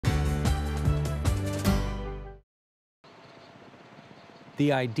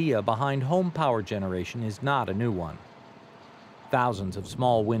The idea behind home power generation is not a new one. Thousands of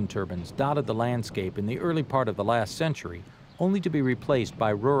small wind turbines dotted the landscape in the early part of the last century, only to be replaced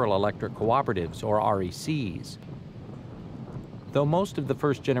by rural electric cooperatives, or RECs. Though most of the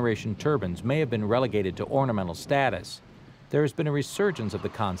first-generation turbines may have been relegated to ornamental status, there has been a resurgence of the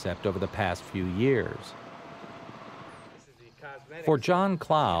concept over the past few years. For John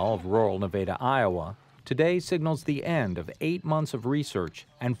Clow of rural Nevada, Iowa, today signals the end of 8 months of research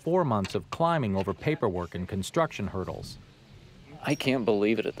and 4 months of climbing over paperwork and construction hurdles. I can't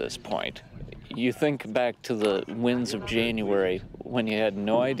believe it at this point. You think back to the winds of January when you had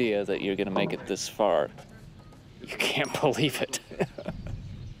no idea that you're going to make it this far. You can't believe it.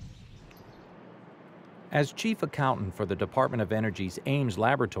 As chief accountant for the Department of Energy's Ames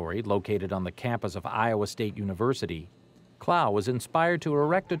Laboratory, located on the campus of Iowa State University, Clow was inspired to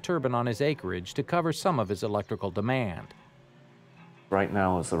erect a turbine on his acreage to cover some of his electrical demand. Right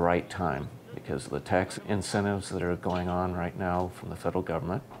now is the right time because of the tax incentives that are going on right now from the federal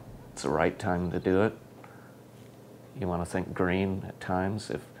government. It's the right time to do it. You want to think green at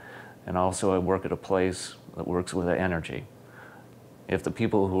times, and also I work at a place that works with energy. If the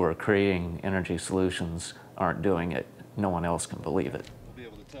people who are creating energy solutions aren't doing it, no one else can believe it.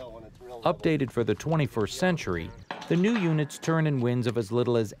 Updated for the 21st century, the new units turn in winds of as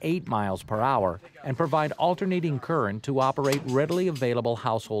little as 8 miles per hour and provide alternating current to operate readily available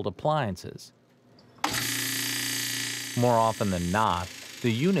household appliances. More often than not,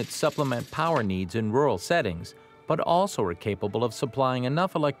 the units supplement power needs in rural settings, but also are capable of supplying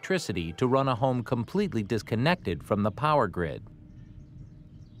enough electricity to run a home completely disconnected from the power grid.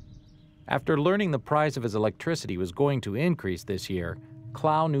 After learning the price of his electricity was going to increase this year,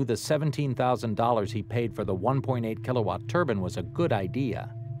 Clow knew the $17,000 he paid for the 1.8 kilowatt turbine was a good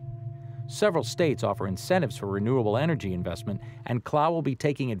idea. Several states offer incentives for renewable energy investment, and Clow will be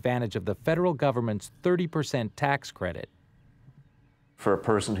taking advantage of the federal government's 30% tax credit. For a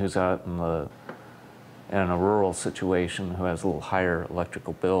person who's out in a rural situation who has a little higher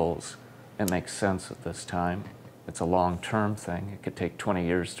electrical bills, it makes sense at this time. It's a long-term thing. It could take 20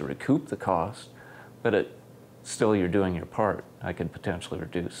 years to recoup the cost, but still you're doing your part. I could potentially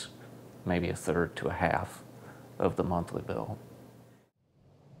reduce maybe a third to a half of the monthly bill.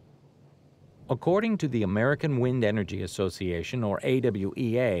 According to the American Wind Energy Association, or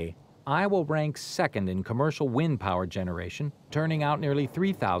AWEA, Iowa ranks second in commercial wind power generation, turning out nearly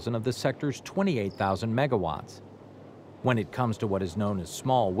 3,000 of the sector's 28,000 megawatts. When it comes to what is known as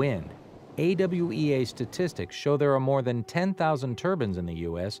small wind, AWEA statistics show there are more than 10,000 turbines in the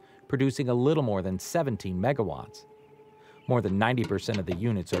U.S. producing a little more than 17 megawatts. More than 90% of the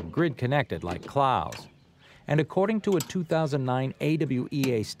units are grid-connected like Clow's. And according to a 2009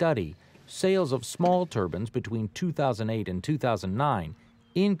 AWEA study, sales of small turbines between 2008 and 2009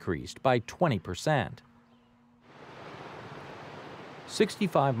 increased by 20%.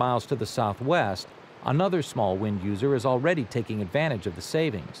 65 miles to the southwest, another small wind user is already taking advantage of the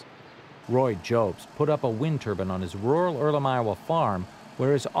savings. Roy Jobst put up a wind turbine on his rural Earlham, Iowa farm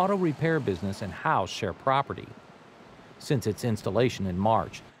where his auto repair business and house share property. Since its installation in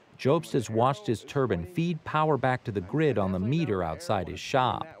March, Jobst has watched his turbine feed power back to the grid on the meter outside his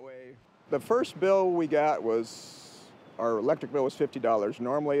shop. The first bill we got our electric bill was $50.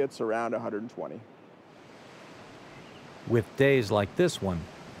 Normally it's around $120. With days like this one,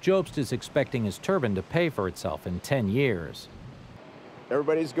 Jobst is expecting his turbine to pay for itself in 10 years.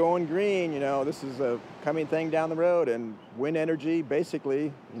 Everybody's going green, this is a coming thing down the road, and wind energy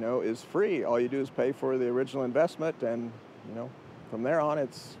basically, is free. All you do is pay for the original investment, and, from there on,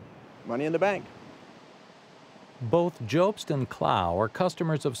 it's money in the bank. Both Jobst and Clow are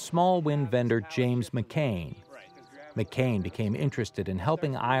customers of small wind vendor James McCain. McCain became interested in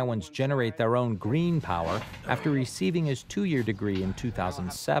helping Iowans generate their own green power after receiving his 2-year degree in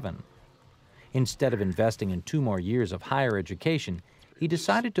 2007. Instead of investing in 2 more years of higher education, he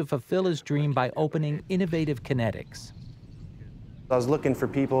decided to fulfill his dream by opening Innovative Kinetics. I was looking for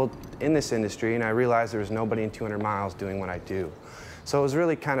people in this industry, and I realized there was nobody in 200 miles doing what I do. So it was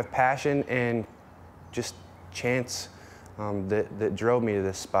really kind of passion and just chance that drove me to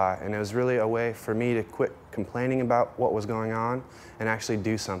this spot. And it was really a way for me to quit complaining about what was going on and actually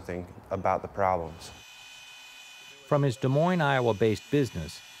do something about the problems. From his Des Moines, Iowa-based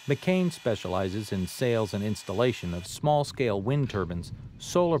business, McCain specializes in sales and installation of small-scale wind turbines,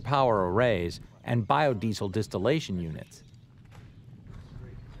 solar power arrays, and biodiesel distillation units.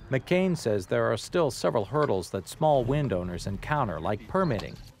 McCain says there are still several hurdles that small wind owners encounter, like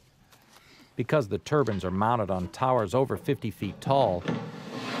permitting. Because the turbines are mounted on towers over 50 feet tall,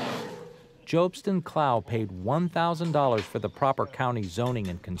 Jobst & Clough paid $1,000 for the proper county zoning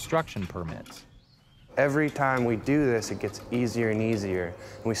and construction permits. Every time we do this, it gets easier and easier,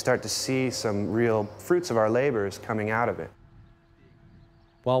 and we start to see some real fruits of our labors coming out of it.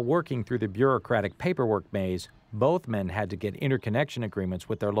 While working through the bureaucratic paperwork maze, both men had to get interconnection agreements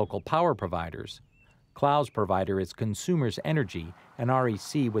with their local power providers. Clough's provider is Consumers Energy, an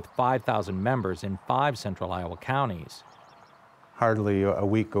REC with 5,000 members in 5 central Iowa counties. Hardly a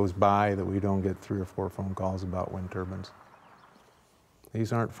week goes by that we don't get 3 or 4 phone calls about wind turbines.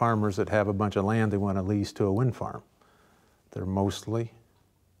 These aren't farmers that have a bunch of land they want to lease to a wind farm. They're mostly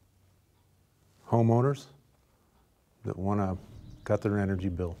homeowners that want to cut their energy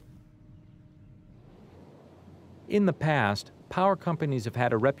bill. In the past, power companies have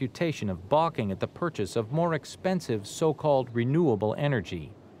had a reputation of balking at the purchase of more expensive so-called renewable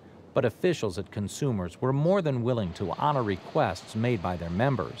energy. But officials at Consumers were more than willing to honor requests made by their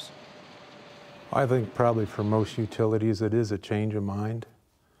members. I think probably for most utilities it is a change of mind.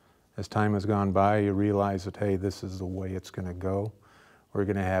 As time has gone by, you realize that, hey, this is the way it's going to go. We're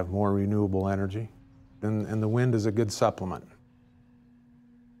going to have more renewable energy, and the wind is a good supplement.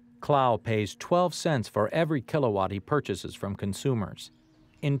 Clough pays 12 cents for every kilowatt he purchases from Consumers.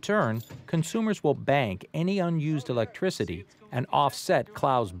 In turn, Consumers will bank any unused electricity and offset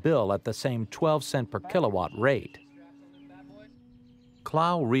Clough's bill at the same 12-cent per kilowatt rate.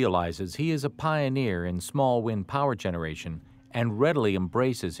 Clough realizes he is a pioneer in small wind power generation and readily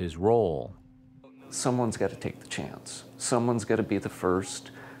embraces his role. Someone's got to take the chance. Someone's got to be the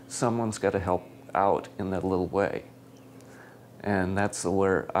first. Someone's got to help out in that little way. And that's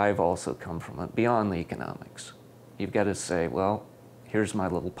where I've also come from, it, beyond the economics. You've got to say, well, here's my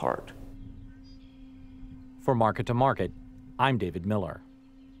little part. For Market to Market, I'm David Miller.